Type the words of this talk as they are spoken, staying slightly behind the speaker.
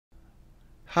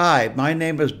Hi, my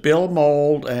name is Bill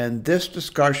Mould, and this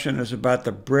discussion is about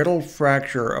the brittle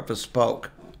fracture of a spoke.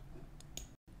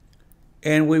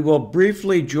 And we will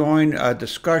briefly join a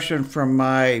discussion from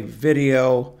my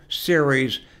video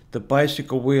series, The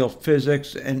Bicycle Wheel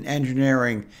Physics and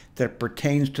Engineering, that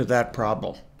pertains to that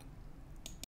problem.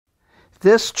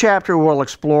 This chapter will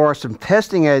explore some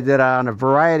testing I did on a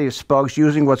variety of spokes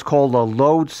using what's called a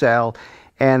load cell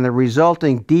and the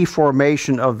resulting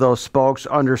deformation of those spokes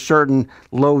under certain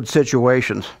load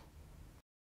situations.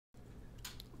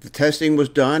 The testing was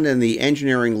done in the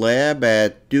engineering lab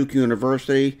at Duke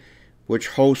University, which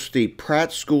hosts the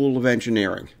Pratt School of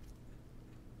Engineering.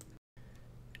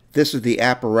 This is the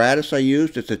apparatus I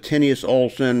used. It's a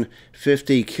Tinius-Olson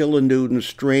 50 kilonewton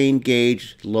strain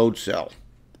gauge load cell.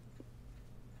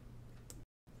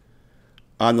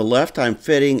 On the left, I'm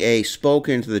fitting a spoke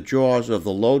into the jaws of the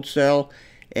load cell,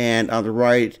 and on the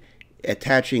right,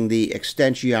 attaching the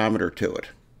extensiometer to it.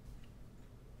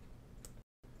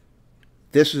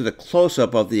 This is a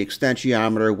close-up of the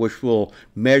extensiometer, which will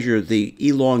measure the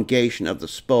elongation of the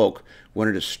spoke when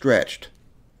it is stretched.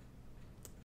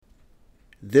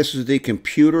 This is the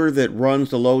computer that runs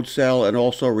the load cell and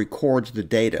also records the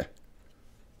data.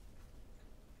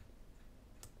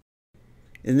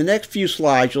 In the next few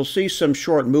slides, you'll see some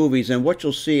short movies, and what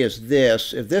you'll see is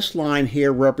this. If this line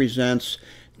here represents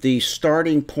the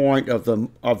starting point of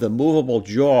the movable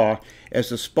jaw, as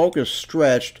the spoke is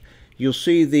stretched, you'll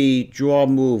see the jaw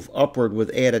move upward with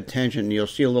added tension, and you'll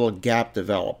see a little gap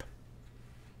develop.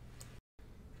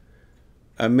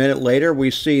 A minute later, we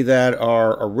see that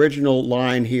our original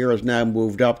line here has now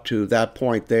moved up to that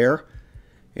point there,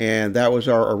 and that was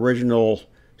our original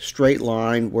straight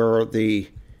line where the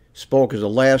spoke is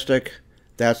elastic.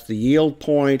 That's the yield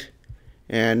point,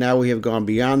 and now we have gone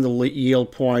beyond the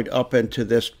yield point up into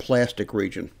this plastic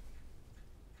region.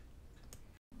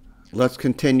 Let's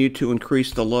continue to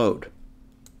increase the load.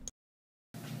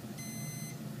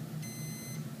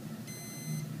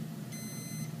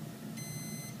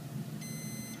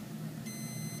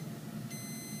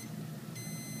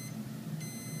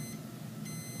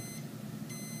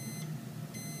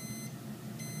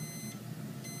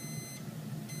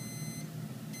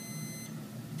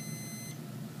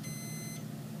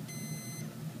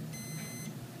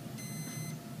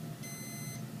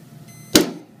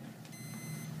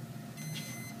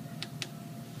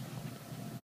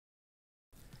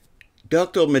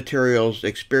 Ductile materials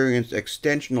experience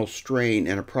extensional strain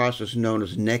in a process known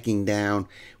as necking down,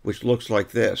 which looks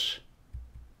like this.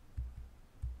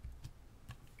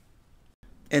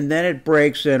 And then it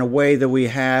breaks in a way that we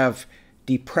have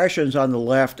depressions on the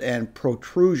left and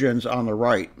protrusions on the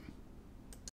right.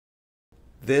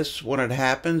 This, when it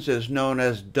happens, is known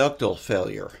as ductile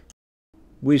failure.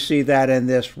 We see that in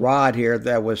this rod here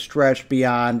that was stretched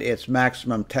beyond its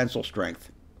maximum tensile strength.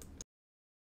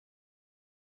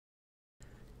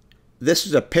 This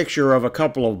is a picture of a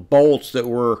couple of bolts that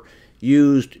were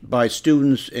used by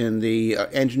students in the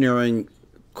engineering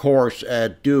course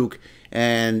at Duke,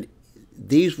 and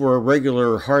these were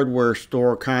regular hardware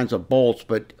store kinds of bolts,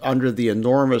 but under the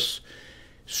enormous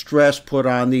stress put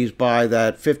on these by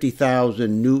that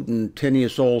 50,000 Newton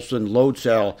Tinius-Olson load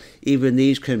cell, even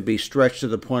these can be stretched to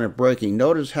the point of breaking.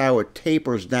 Notice how it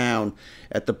tapers down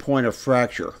at the point of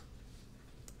fracture.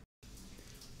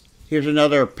 Here's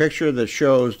another picture that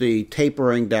shows the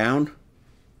tapering down.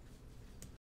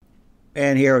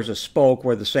 And here is a spoke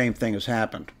where the same thing has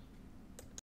happened.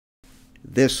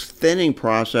 This thinning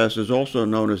process is also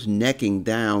known as necking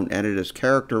down, and it is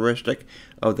characteristic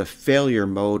of the failure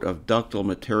mode of ductile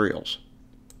materials.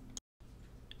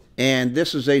 And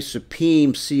this is a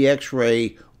Supreme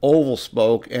CX-ray oval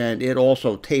spoke, and it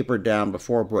also tapered down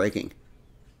before breaking.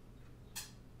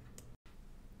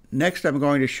 Next, I'm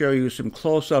going to show you some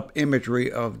close-up imagery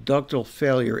of ductile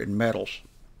failure in metals.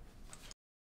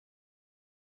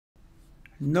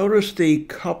 Notice the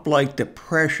cup-like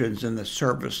depressions in the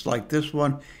surface, like this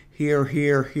one here,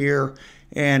 here, here,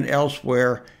 and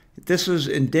elsewhere. This is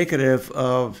indicative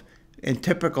of and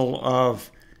typical of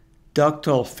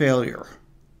ductile failure.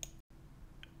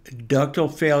 Ductile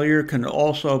failure can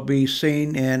also be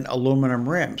seen in aluminum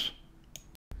rims.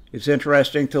 It's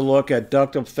interesting to look at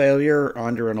ductile failure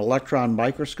under an electron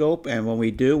microscope, and when we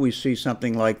do, we see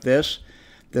something like this.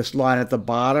 This line at the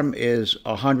bottom is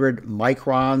 100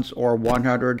 microns, or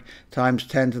 100 times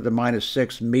 10 to the minus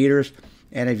 6 meters.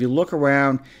 And if you look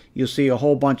around, you'll see a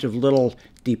whole bunch of little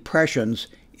depressions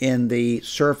in the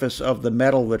surface of the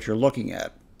metal that you're looking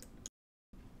at.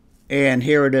 And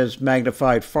here it is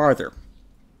magnified farther.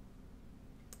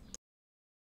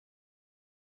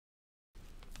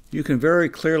 You can very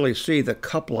clearly see the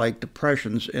cup-like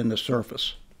depressions in the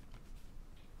surface.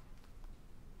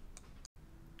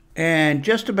 And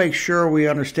just to make sure we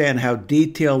understand how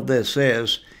detailed this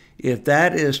is, if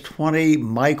that is 20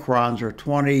 microns or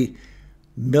 20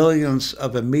 millionths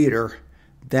of a meter,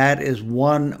 that is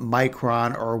 1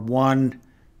 micron or 1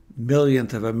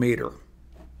 millionth of a meter.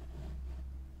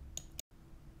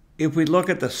 If we look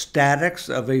at the statics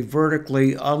of a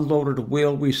vertically unloaded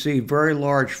wheel, we see very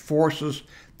large forces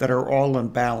that are all in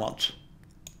balance.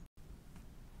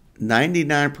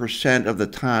 99% of the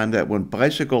time that when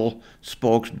bicycle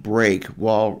spokes break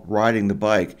while riding the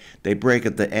bike, they break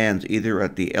at the ends, either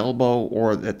at the elbow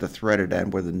or at the threaded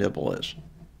end where the nibble is.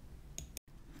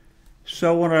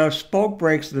 So when a spoke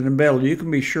breaks in the middle, you can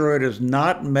be sure it is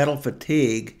not metal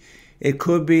fatigue. It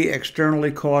could be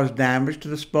externally caused damage to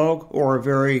the spoke, or a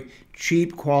very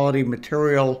cheap quality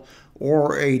material,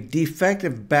 or a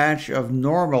defective batch of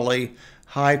normally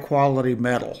high quality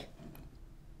metal.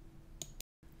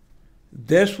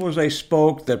 This was a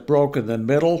spoke that broke in the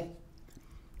middle.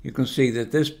 You can see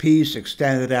that this piece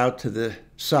extended out to the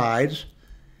sides,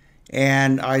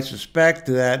 and I suspect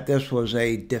that this was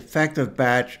a defective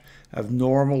batch of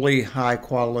normally high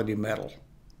quality metal.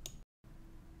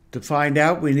 To find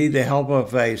out, we need the help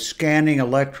of a scanning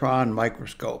electron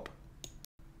microscope.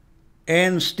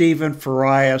 N. Stephen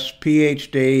Farias,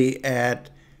 PhD at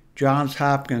Johns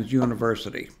Hopkins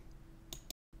University.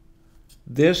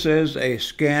 This is a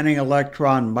scanning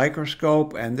electron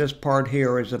microscope, and this part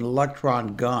here is an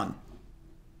electron gun.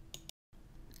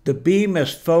 The beam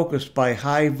is focused by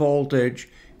high voltage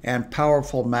and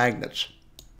powerful magnets.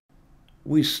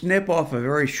 We snip off a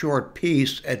very short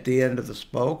piece at the end of the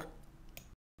spoke,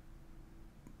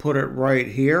 put it right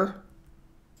here,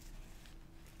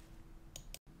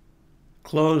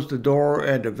 close the door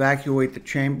and evacuate the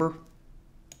chamber.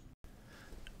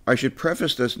 I should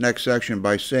preface this next section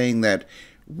by saying that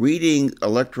reading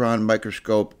electron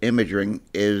microscope imaging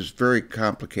is very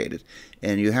complicated,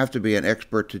 and you have to be an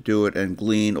expert to do it and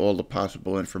glean all the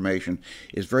possible information.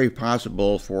 It's very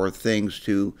possible for things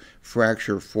to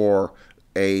fracture for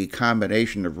a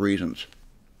combination of reasons.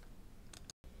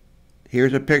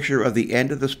 Here's a picture of the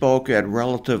end of the spoke at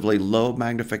relatively low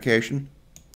magnification.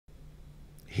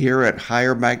 Here at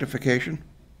higher magnification.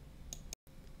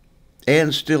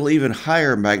 And still even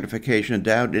higher magnification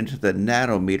down into the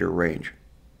nanometer range.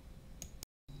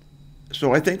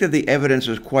 So I think that the evidence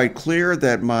is quite clear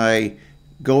that my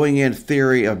going-in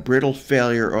theory of brittle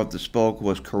failure of the spoke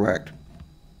was correct.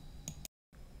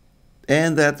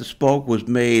 And that the spoke was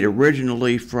made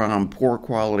originally from poor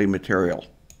quality material.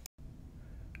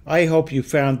 I hope you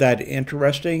found that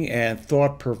interesting and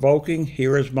thought-provoking.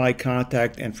 Here is my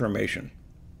contact information.